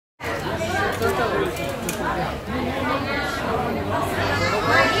If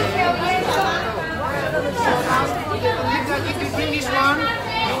you drink this one,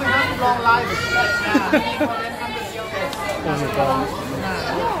 you will have long life.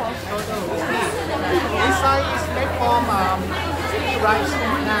 This side is made from sticky rice,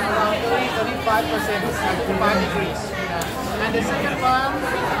 around 30-35%, 5 degrees. And the second one,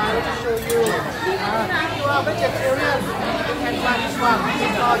 I will show you. If you are vegetarian, you can try this one. This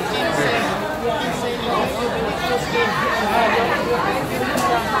is called ginseng. Ginseng is beautiful skin.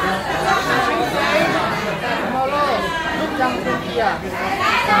 Tomorrow, look young to here.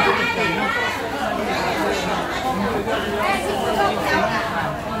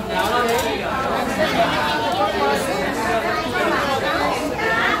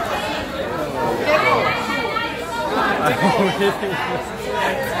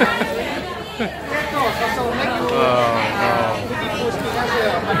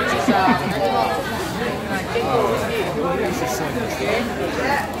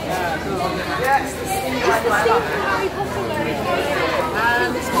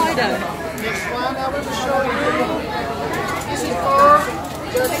 Next one I will show you. This is called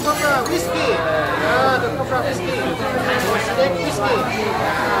the cobra whiskey. The cobra whiskey. Steak whiskey.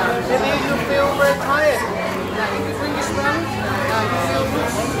 Maybe you feel very tired. If you drink this one, you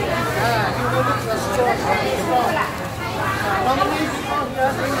will look strong. Normally people here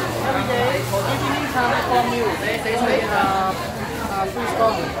drink every day. Evening time for meal. They take free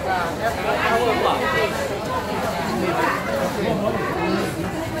strong. Every hour.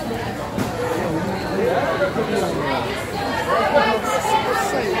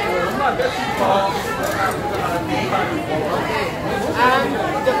 And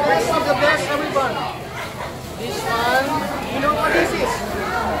the best of the best, everyone. This one, you know what this is?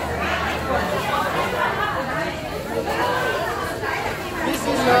 This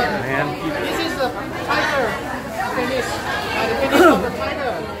is a tiger penis. The penis of the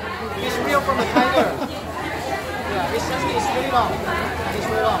tiger. It's real from the tiger. Yeah, it's very long. It's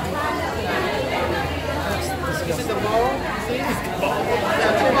very long. This is the ball. See?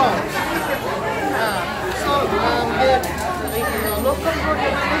 Yeah, too long. So the local food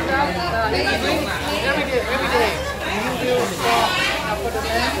you drink that every day. You will stop after the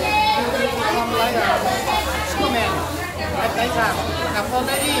man. You will become like a Superman at night time. For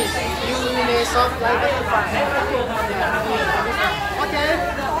ladies, you will soft like butterfly. Okay,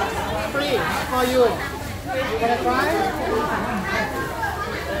 free for you. You wanna try?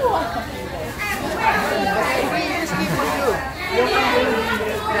 Okay, free whiskey for you.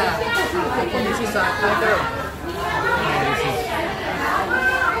 Yeah. This is a tiger.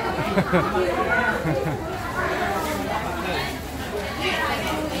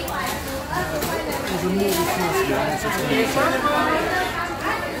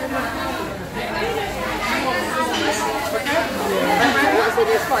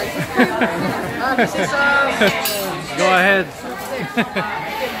 Go ahead.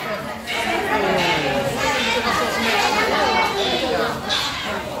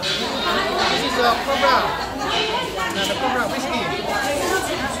 This is a cobra. The cobra whiskey.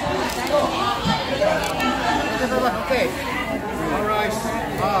 Okay. All right.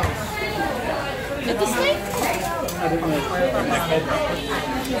 With the snake? I don't know.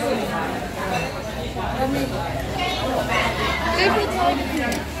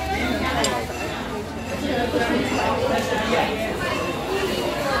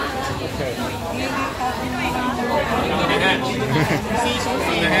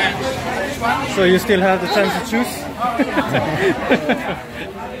 So you still have the chance to choose?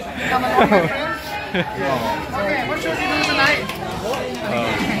 Okay, what should we do tonight?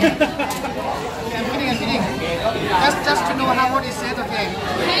 I'm kidding. Just to know how what is said, okay?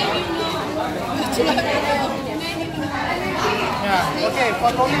 Yeah, okay,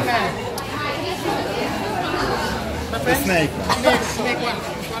 for lonely man. The snake. Snake one.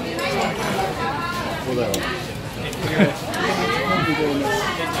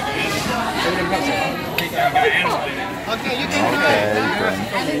 Okay, you can try.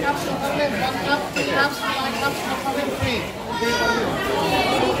 Any cups, no problem. 1 cup, 2 cups, 5 cups, no problem. Free for you.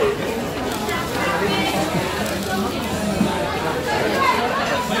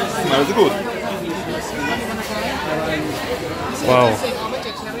 Smells good. Wow.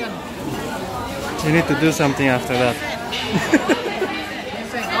 You need to do something after that.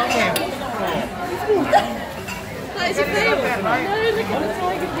 Okay. That is a favorite.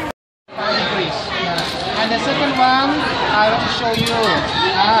 And the second one, I want to show you.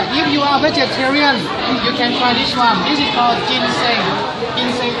 If you are vegetarian, you can try this one. This is called ginseng.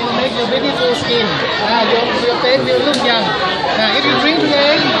 Ginseng will make your beautiful skin. Your face will look young. If you drink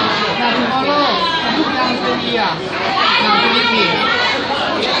today, tomorrow India. Now believe me.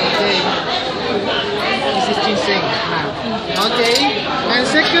 Okay. This is ginseng. Okay. And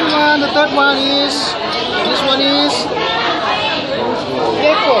second one, the third one is this one is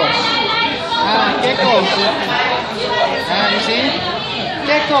geckos. Geckos. You see,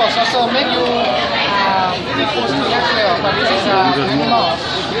 geckos also make you beautiful skin as well. But this is animals.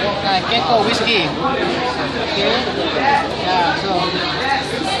 Gecko whiskey. Okay. Yeah. So.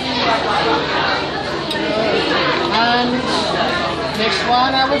 And next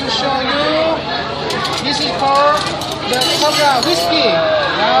one I want to show you. This is for the cobra whiskey.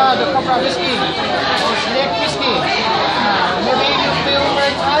 The cobra whiskey or snake whiskey. Maybe you feel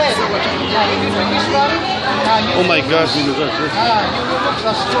very tired. If you drink this one, Oh my gosh. you will look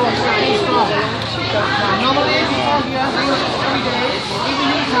strong, strong. Normally if you come here every day,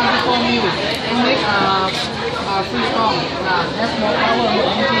 evening time before meal, you make free strong. Have more power,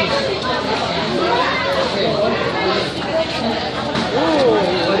 more energy.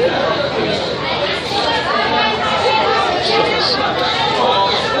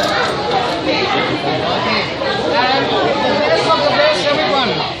 And the best of the best,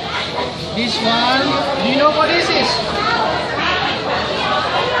 everyone. This one, do you know what this is?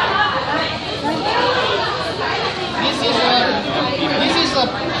 This is a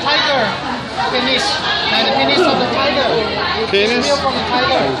tiger penis. The penis of the tiger. Penis? It's real from the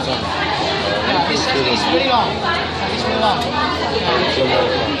tiger. Yeah, it's very long. It's very long.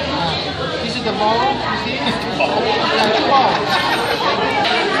 This is the ball. You see? The ball.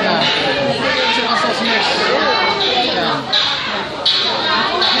 Yeah. This is also snake. Yeah.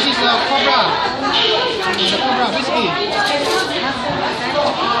 This is a cobra. The cobra whiskey.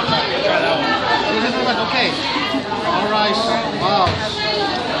 This is good. Okay. All right. Wow.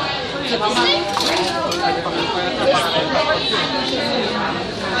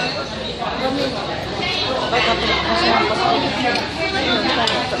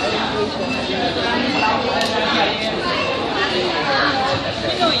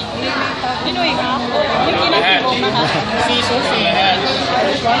 Pinoy ka? Hindi na tulog na ka. Season.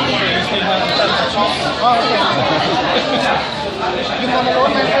 Oh, okay. You want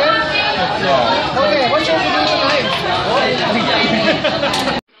alone, my friend? Okay, what shall we do tonight?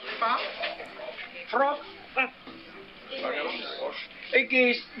 Frog. It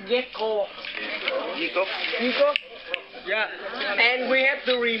is gecko. Gecko? Yeah. And we have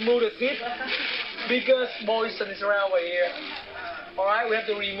to remove the teeth because poison is around over here. Alright, we have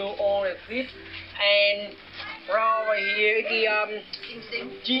to remove all the teeth. And right over here, the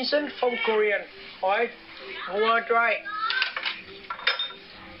ginseng from Korean. Alright, we want to try.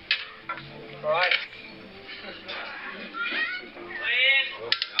 Alright.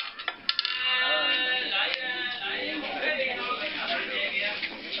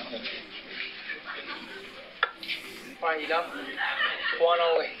 Fine enough. One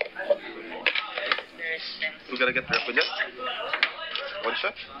only. We gotta get rid of it. One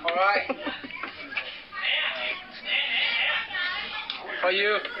shot. Alright. For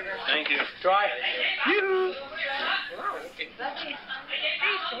you. Thank you. Try. You.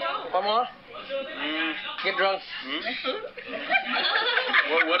 One more. Get drunk.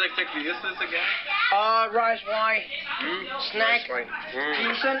 What exactly is this again? Rice wine, snack,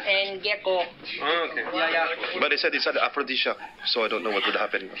 ginseng, and gecko. Oh, okay. Yeah. But they said it's an Aphrodisiac, so I don't know what would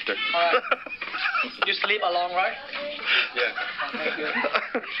happen after. Alright. You sleep along, right? Yeah. Okay, good.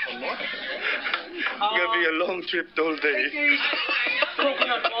 It's gonna be a long trip the whole day.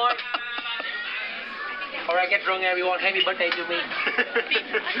 Coconut oil. Alright, get drunk everyone. Happy birthday to me.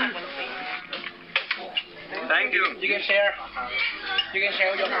 Thank you. You can share. You can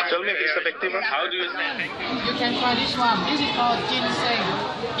share with your friends. Tell me if it's effective. How do you say thank you? You can try this one. This is called ginseng.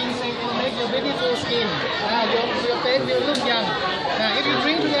 Ginseng will make your beautiful skin. Your face will look young. If you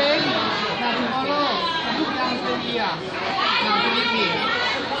drink today, tomorrow, you look young for a year. Believe me.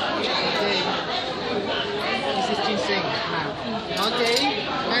 Okay. This is ginseng. Okay.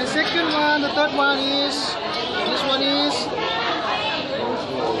 And second one, the third one is, this one is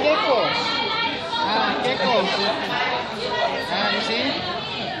geckos. Geckos. You see?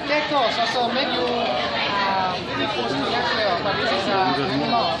 Geckos also make you beautiful skin as well. But this is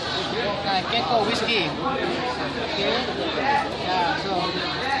animals. Gecko whiskey. Okay? Yeah, so.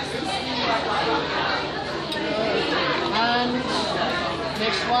 And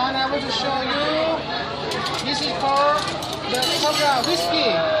next one I want to show you. This is for the cobra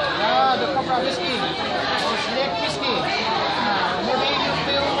whiskey. The cobra whiskey or snake whiskey. Maybe you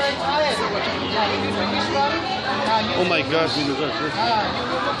feel very tired. If you drink this one, Oh my gosh. you will look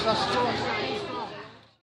strong.